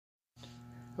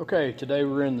Okay, today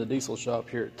we're in the diesel shop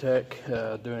here at Tech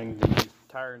doing the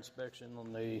tire inspection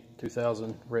on the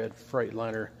 2000 red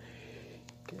Freightliner.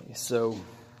 Okay, so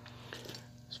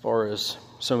as far as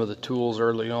some of the tools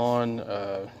early on,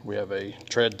 we have a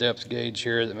tread depth gauge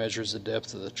here that measures the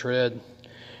depth of the tread.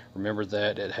 Remember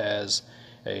that it has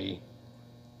a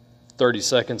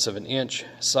 30/2 of an inch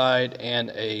side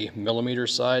and a millimeter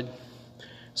side.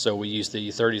 So we use the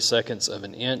 30/2 of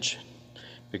an inch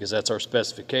because that's our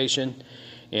specification.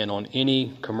 And on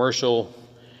any commercial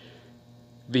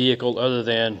vehicle other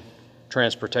than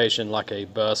transportation like a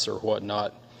bus or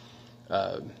whatnot,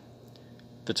 if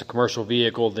it's a commercial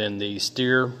vehicle, then the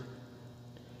steer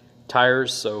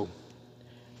tires, so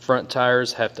front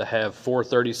tires, have to have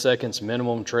 4/32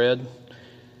 minimum tread,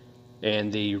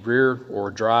 and the rear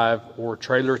or drive or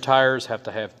trailer tires have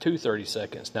to have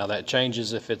 2/32. Now that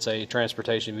changes if it's a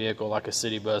transportation vehicle like a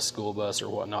city bus, school bus, or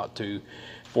whatnot, to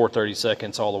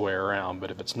 4/32 all the way around. But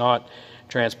if it's not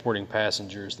transporting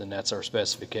passengers, then that's our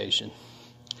specification.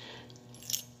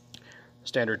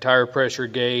 Standard tire pressure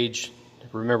gauge.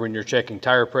 Remember, when you're checking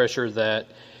tire pressure, that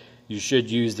you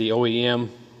should use the OEM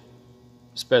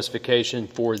specification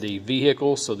for the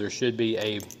vehicle. So there should be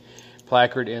a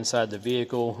placard inside the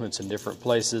vehicle. It's in different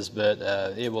places, but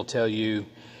it will tell you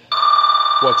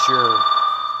what your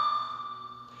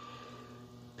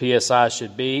PSI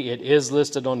should be. It is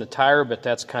listed on the tire, but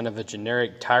that's kind of a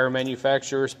generic tire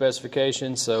manufacturer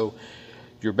specification, so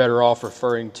you're better off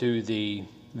referring to the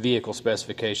vehicle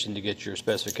specification to get your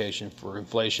specification for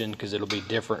inflation, because it'll be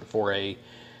different for a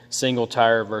single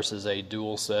tire versus a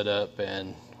dual setup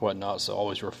and whatnot, so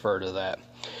always refer to that.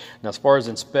 Now, as far as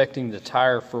inspecting the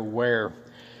tire for wear,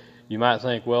 you might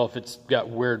think, well, if it's got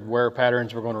weird wear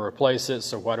patterns, we're going to replace it,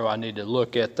 so why do I need to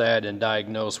look at that and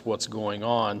diagnose what's going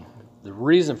on? The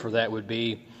reason for that would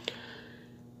be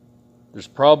there's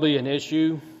probably an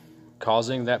issue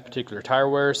causing that particular tire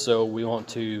wear, so we want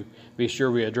to be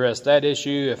sure we address that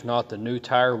issue. If not, the new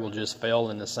tire will just fail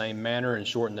in the same manner and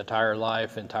shorten the tire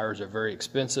life, and tires are very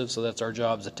expensive, so that's our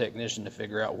job as a technician, to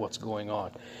figure out what's going on.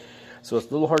 So it's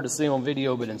a little hard to see on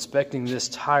video, but inspecting this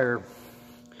tire,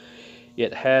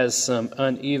 it has some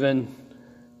uneven,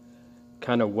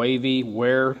 kind of wavy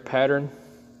wear pattern,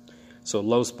 so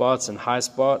low spots and high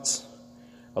spots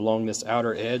along this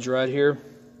outer edge right here,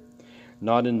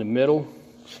 not in the middle,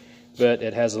 but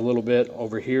it has a little bit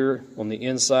over here on the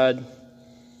inside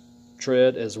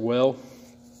tread as well.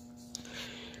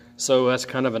 So that's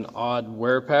kind of an odd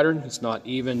wear pattern. It's not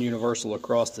even universal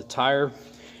across the tire.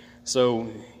 So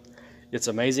it's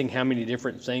amazing how many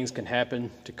different things can happen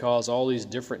to cause all these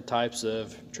different types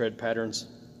of tread patterns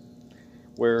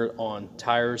wear on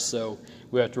tires. So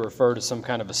we have to refer to some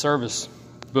kind of a service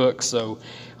book. So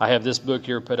I have this book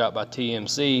here put out by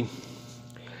TMC.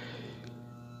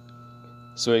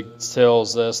 So it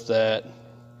tells us that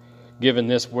given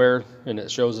this wear, and it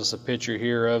shows us a picture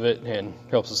here of it and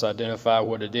helps us identify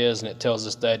what it is, and it tells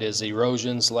us that is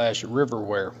erosion/river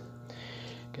wear.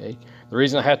 Okay. The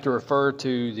reason I have to refer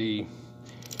to the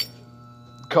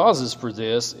causes for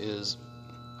this is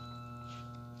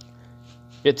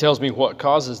it tells me what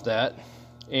causes that,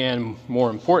 and more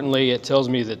importantly, it tells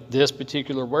me that this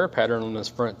particular wear pattern on this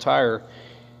front tire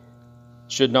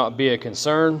should not be a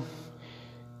concern.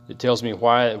 It tells me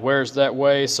why it wears that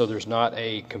way, so there's not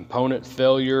a component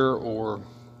failure or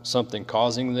something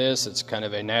causing this. It's kind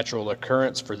of a natural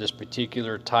occurrence for this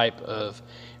particular type of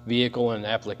vehicle and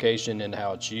application and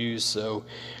how it's used, so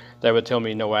that would tell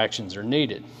me no actions are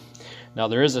needed. Now,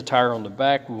 there is a tire on the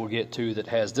back we'll get to that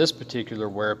has this particular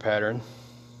wear pattern: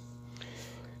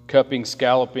 cupping,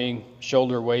 scalloping,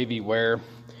 shoulder wavy wear.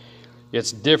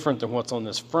 It's different than what's on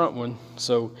this front one,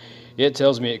 so it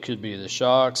tells me it could be the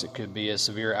shocks, it could be a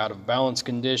severe out of balance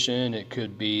condition, it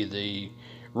could be the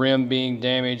rim being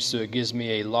damaged, so it gives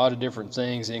me a lot of different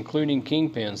things, including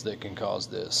kingpins, that can cause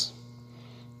this.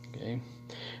 Okay.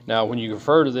 Now, when you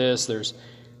refer to this, there's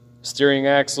steering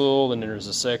axle, and then there's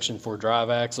a section for drive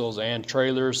axles and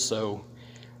trailers, so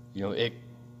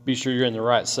be sure you're in the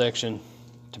right section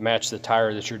to match the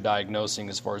tire that you're diagnosing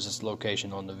as far as its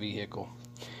location on the vehicle.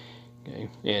 Okay,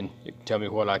 and it can tell me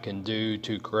what I can do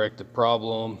to correct the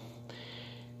problem.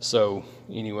 So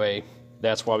anyway,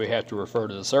 that's why we have to refer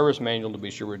to the service manual to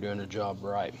be sure we're doing the job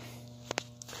right.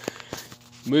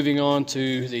 Moving on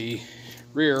to the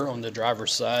rear on the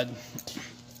driver's side.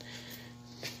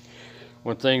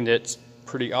 One thing that's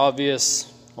pretty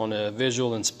obvious on a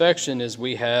visual inspection is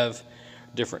we have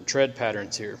different tread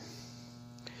patterns here.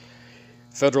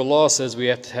 Federal law says we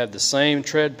have to have the same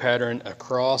tread pattern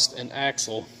across an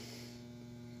axle.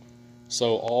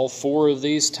 So all four of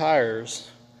these tires,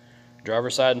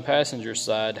 driver's side and passenger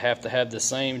side, have to have the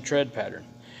same tread pattern.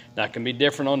 Now, it can be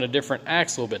different on a different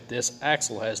axle, but this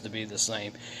axle has to be the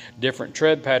same. Different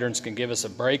tread patterns can give us a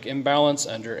brake imbalance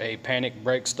under a panic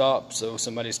brake stop. So if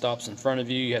somebody stops in front of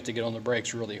you, you have to get on the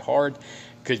brakes really hard.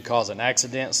 Could cause an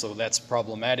accident, so that's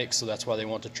problematic. So that's why they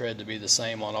want the tread to be the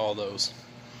same on all those.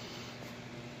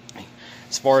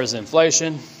 As far as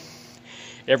inflation,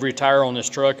 every tire on this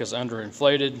truck is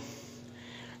underinflated.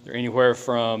 They're anywhere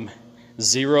from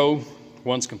 0,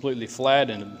 one's completely flat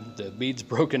and the bead's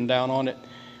broken down on it,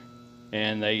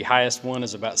 and the highest one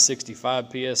is about 65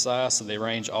 psi, so they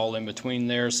range all in between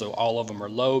there. So all of them are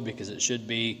low because it should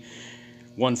be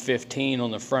 115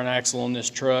 on the front axle on this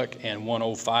truck and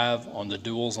 105 on the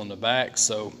duals on the back.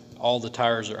 So all the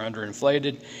tires are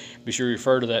underinflated. Be sure to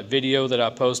refer to that video that I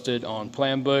posted on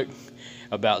PlanBook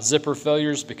about zipper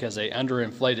failures, because a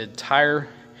underinflated tire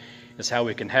is how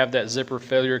we can have that zipper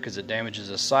failure, because it damages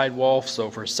the sidewall. So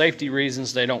for safety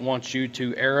reasons, they don't want you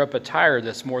to air up a tire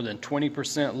that's more than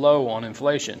 20% low on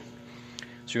inflation.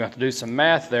 So you have to do some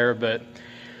math there, but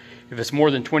if it's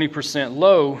more than 20%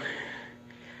 low,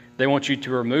 they want you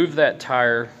to remove that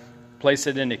tire, place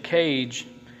it in a cage,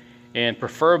 and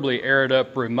preferably air it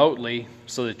up remotely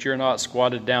so that you're not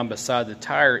squatted down beside the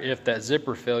tire if that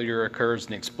zipper failure occurs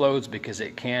and explodes, because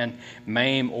it can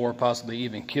maim or possibly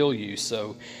even kill you.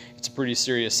 So it's a pretty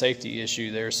serious safety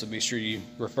issue there, so be sure you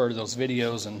refer to those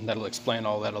videos and that'll explain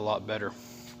all that a lot better.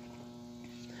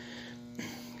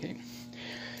 Okay.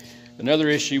 Another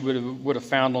issue would have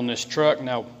found on this truck,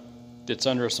 now it's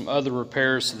under some other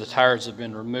repairs, so the tires have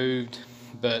been removed,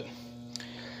 but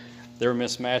they're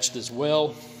mismatched as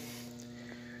well.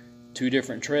 2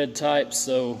 different tread types,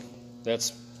 so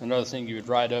that's another thing you would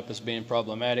write up as being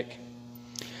problematic.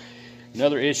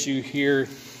 Another issue here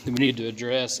that we need to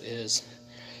address is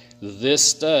this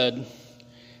stud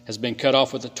has been cut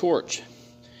off with a torch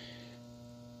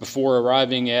before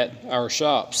arriving at our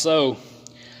shop. So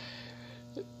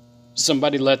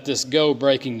somebody let this go,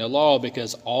 breaking the law,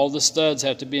 because all the studs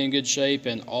have to be in good shape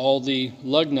and all the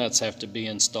lug nuts have to be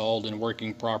installed and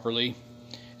working properly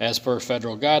as per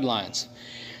federal guidelines.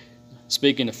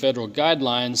 Speaking of federal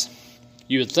guidelines,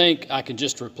 you would think I can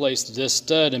just replace this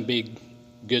stud and be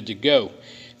good to go.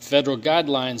 Federal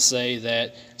guidelines say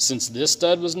that since this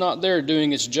stud was not there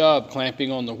doing its job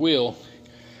clamping on the wheel,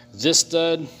 this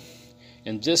stud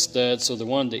and this stud, so the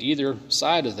one to either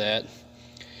side of that,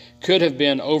 could have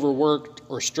been overworked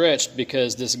or stretched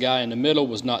because this guy in the middle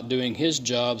was not doing his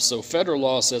job. So federal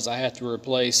law says I have to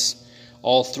replace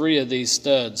all 3 of these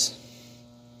studs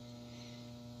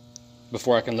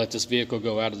before I can let this vehicle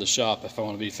go out of the shop if I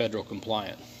want to be federal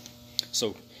compliant.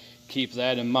 So keep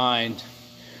that in mind.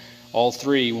 All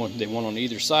 3, the one on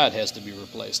either side, has to be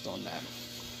replaced on that.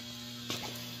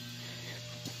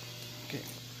 Okay.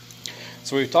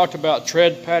 So we've talked about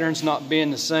tread patterns not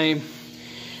being the same.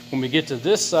 When we get to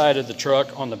this side of the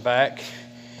truck on the back,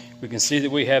 we can see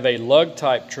that we have a lug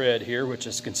type tread here, which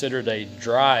is considered a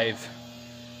drive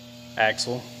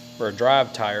axle or a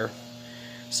drive tire.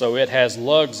 So it has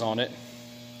lugs on it.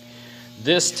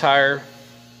 This tire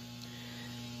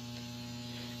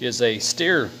is a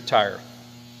steer tire.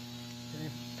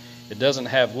 It doesn't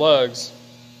have lugs.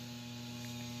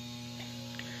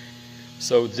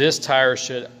 So this tire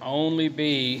should only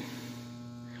be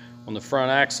on the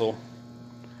front axle,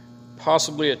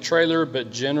 possibly a trailer, but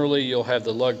generally you'll have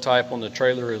the lug type on the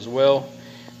trailer as well.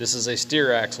 This is a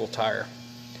steer axle tire.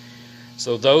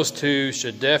 So those 2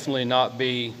 should definitely not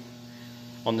be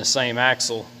on the same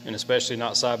axle, and especially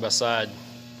not side by side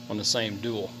on the same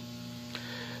dual.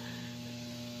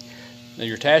 Now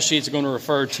your task sheets are going to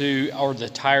refer to, are the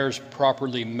tires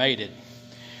properly mated?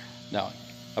 Now,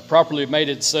 a properly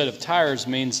mated set of tires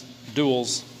means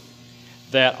duals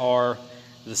that are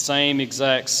the same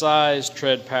exact size,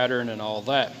 tread pattern, and all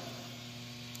that.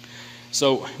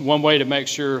 So one way to make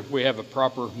sure we have a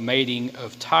proper mating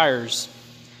of tires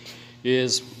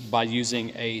is by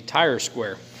using a tire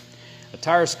square. A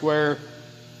tire square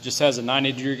just has a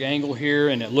 90-degree angle here,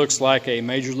 and it looks like a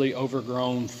majorly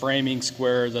overgrown framing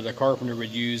square that a carpenter would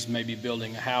use maybe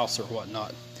building a house or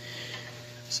whatnot.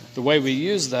 So the way we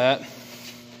use that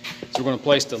is we're going to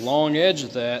place the long edge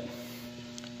of that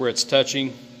where it's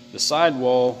touching the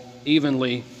sidewall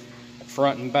evenly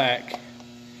front and back,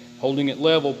 holding it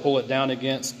level, pull it down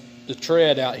against the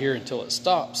tread out here until it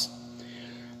stops.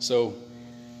 So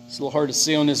it's a little hard to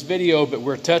see on this video, but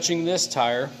we're touching this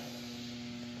tire.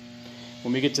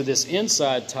 When we get to this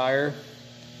inside tire,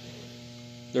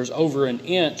 there's over an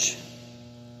inch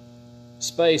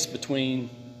space between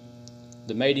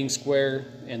the mating square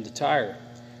and the tire.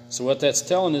 So what that's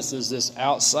telling us is this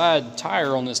outside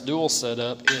tire on this dual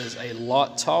setup is a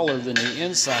lot taller than the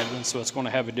inside one, so it's going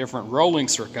to have a different rolling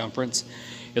circumference,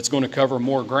 it's going to cover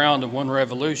more ground in one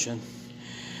revolution.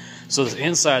 So this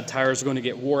inside tire is going to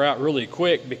get wore out really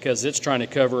quick because it's trying to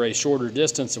cover a shorter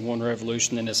distance in one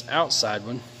revolution than this outside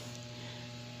one.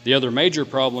 The other major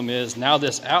problem is now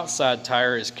this outside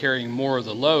tire is carrying more of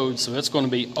the load, so it's going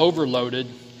to be overloaded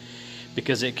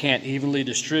because it can't evenly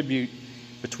distribute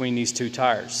between these two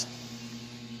tires.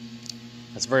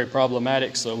 That's very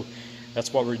problematic, so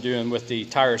that's what we're doing with the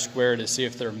tire square to see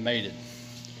if they're mated.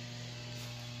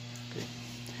 Okay.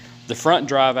 The front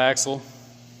drive axle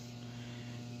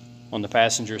on the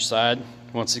passenger side,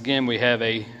 once again we have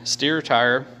a steer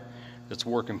tire that's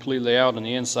worked completely out on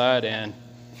the inside and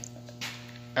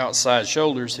outside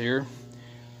shoulders here,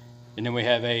 and then we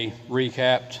have a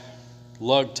recapped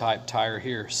lug type tire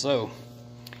here. So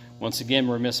once again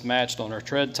we're mismatched on our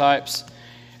tread types.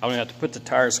 I'm going to have to put the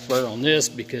tire square on this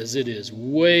because it is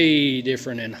way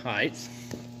different in height.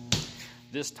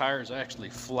 This tire is actually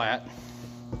flat.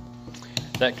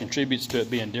 That contributes to it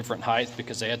being different height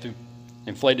because they have to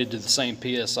inflate it to the same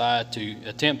PSI to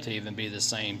attempt to even be the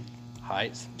same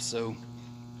height. So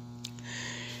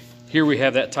here we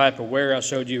have that type of wear I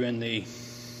showed you in the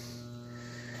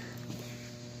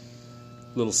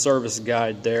little service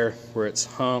guide there, where it's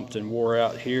humped and wore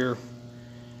out here.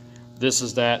 This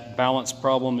is that balance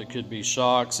problem. It could be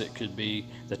shocks, it could be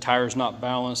the tire's not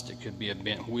balanced, it could be a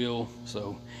bent wheel.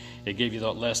 So it gave you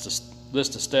that list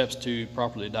of steps to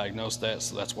properly diagnose that,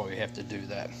 so that's why we have to do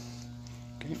that.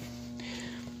 Okay.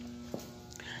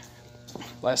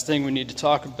 Last thing we need to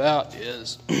talk about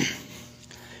is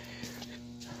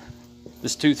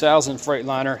this 2000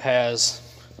 Freightliner has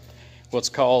what's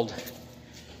called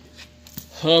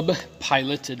hub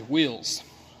piloted wheels.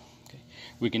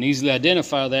 We can easily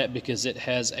identify that because it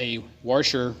has a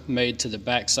washer made to the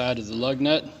back side of the lug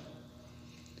nut.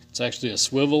 It's actually a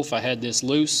swivel if I had this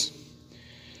loose.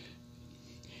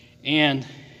 And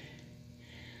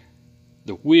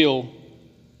the wheel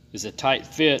is a tight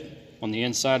fit on the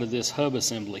inside of this hub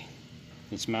assembly.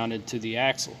 It's mounted to the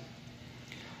axle.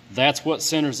 That's what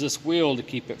centers this wheel to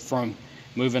keep it from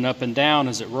moving up and down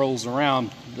as it rolls around.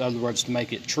 In other words, to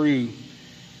make it true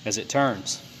as it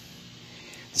turns.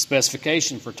 The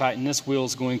specification for tightening this wheel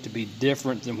is going to be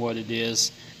different than what it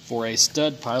is for a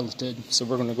stud piloted. So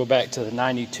we're going to go back to the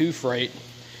 92 freight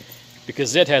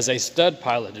because it has a stud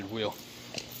piloted wheel.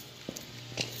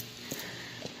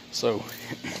 So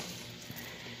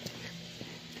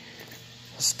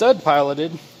stud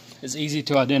piloted is easy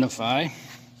to identify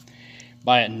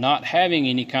by it not having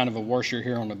any kind of a washer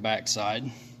here on the back side,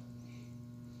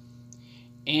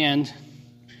 and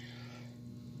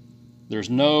there's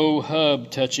no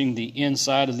hub touching the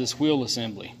inside of this wheel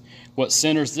assembly. What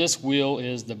centers this wheel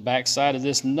is the back side of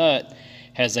this nut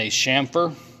has a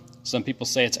chamfer. Some people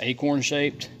say it's acorn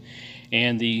shaped,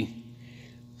 and the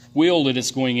wheel that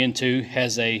it's going into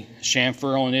has a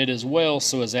chamfer on it as well,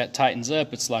 so as that tightens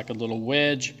up, it's like a little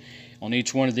wedge on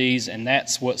each one of these, and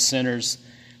that's what centers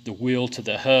the wheel to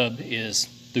the hub, is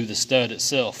through the stud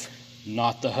itself,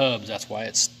 not the hubs. That's why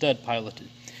it's stud piloted.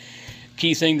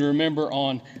 Key thing to remember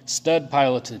on stud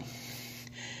piloted,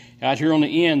 out here on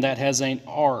the end, that has an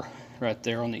R right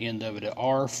there on the end of it, an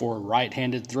R for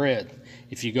right-handed thread.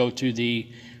 If you go to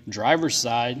the driver's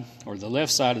side or the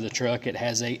left side of the truck, it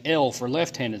has a L for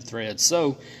left-handed thread.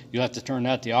 So you'll have to turn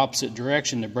that the opposite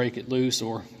direction to break it loose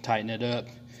or tighten it up,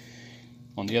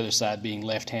 on the other side being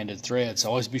left-handed thread. So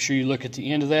always be sure you look at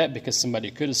the end of that, because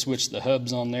somebody could have switched the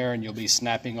hubs on there and you'll be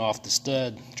snapping off the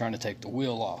stud trying to take the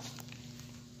wheel off.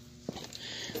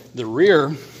 The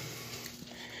rear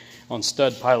on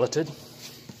stud piloted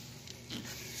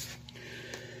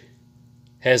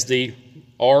has the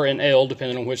R and L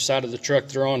depending on which side of the truck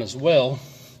they're on as well,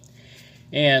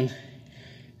 and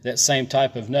that same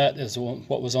type of nut as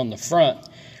what was on the front.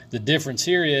 The difference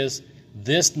here is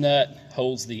this nut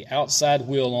holds the outside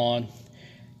wheel on.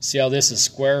 See how this is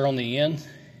square on the end?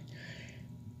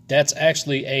 That's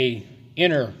actually a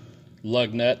inner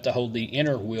lug nut to hold the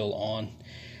inner wheel on.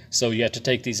 So you have to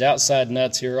take these outside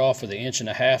nuts here off with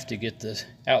 1.5 inches to get the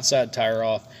outside tire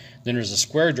off. Then there's a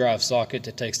square drive socket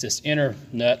that takes this inner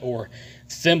nut, or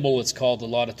thimble it's called a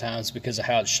lot of times because of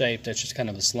how it's shaped. That's just kind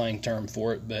of a slang term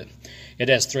for it, but it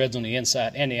has threads on the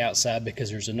inside and the outside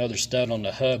because there's another stud on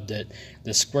the hub, that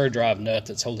the square drive nut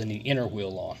that's holding the inner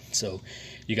wheel on. So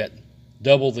you got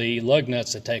double the lug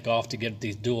nuts to take off to get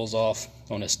these duals off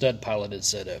on a stud piloted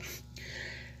setup.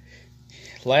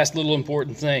 Last little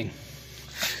important thing.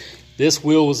 This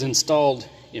wheel was installed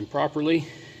improperly.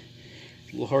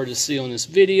 A little hard to see on this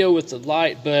video with the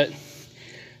light, but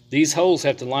these holes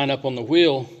have to line up on the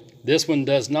wheel. This one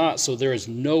does not, so there is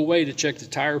no way to check the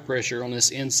tire pressure on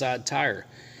this inside tire.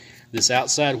 This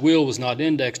outside wheel was not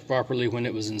indexed properly when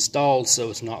it was installed, so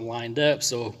it's not lined up.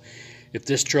 So if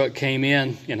this truck came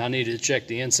in and I needed to check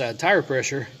the inside tire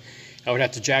pressure, I would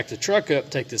have to jack the truck up,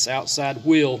 take this outside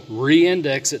wheel,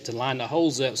 re-index it to line the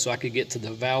holes up so I could get to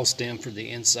the valve stem for the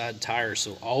inside tire.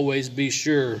 So always be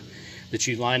sure that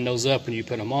you line those up when you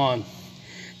put them on.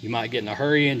 You might get in a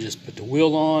hurry and just put the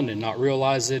wheel on and not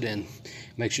realize it, and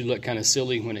it makes you look kind of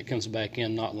silly when it comes back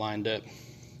in not lined up.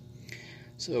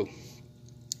 So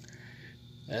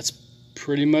that's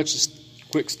pretty much the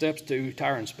quick steps to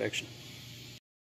tire inspection.